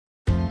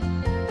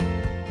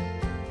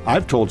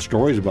I've told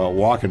stories about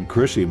walking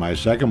Chrissy, my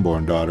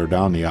second-born daughter,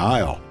 down the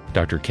aisle.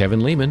 Dr.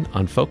 Kevin Lehman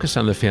on Focus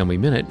on the Family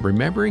Minute,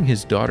 remembering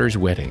his daughter's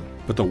wedding.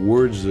 But the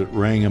words that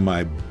rang in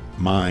my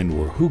mind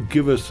were, who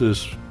giveth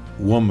this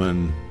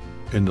woman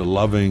in the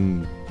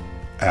loving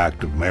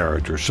act of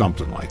marriage, or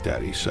something like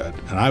that, he said.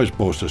 And I was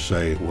supposed to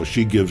say, well,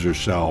 she gives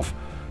herself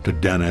to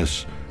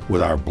Dennis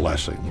with our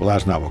blessing. Well,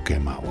 that's not what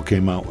came out. What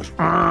came out was,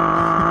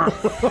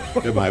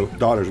 at my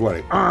daughter's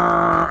wedding,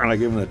 and I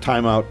gave him a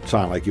timeout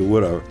sign like you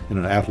would have in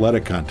an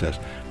athletic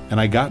contest. And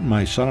I got in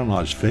my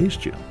son-in-law's face,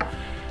 Jim.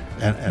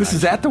 And this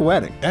is at the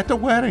wedding? At the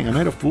wedding. I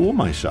made a fool of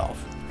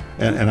myself.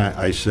 And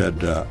I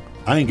said,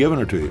 I ain't giving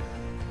her to you.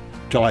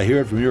 Till I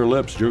hear it from your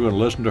lips, you're going to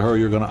listen to her,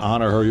 you're going to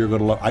honor her, you're going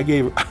to love. I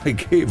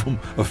gave him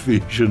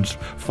Ephesians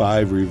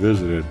 5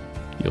 revisited.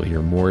 You'll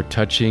hear more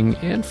touching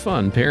and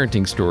fun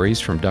parenting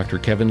stories from Dr.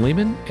 Kevin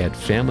Lehman at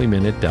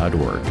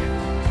FamilyMinute.org.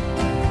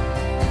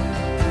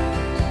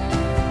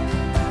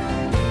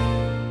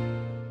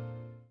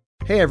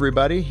 Hey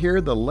everybody, here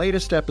the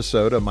latest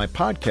episode of my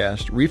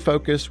podcast,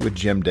 Refocus with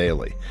Jim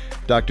Daly.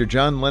 Dr.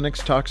 John Lennox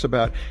talks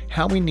about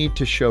how we need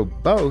to show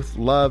both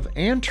love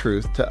and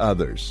truth to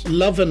others.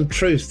 Love and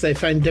truth they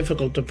find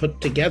difficult to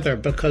put together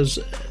because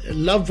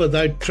love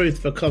without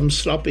truth becomes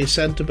sloppy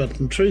sentiment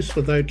and truth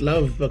without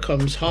love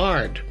becomes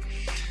hard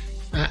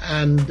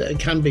and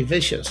can be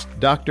vicious.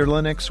 Dr.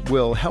 Lennox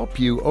will help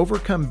you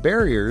overcome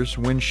barriers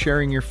when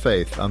sharing your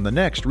faith on the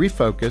next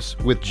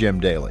Refocus with Jim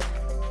Daly.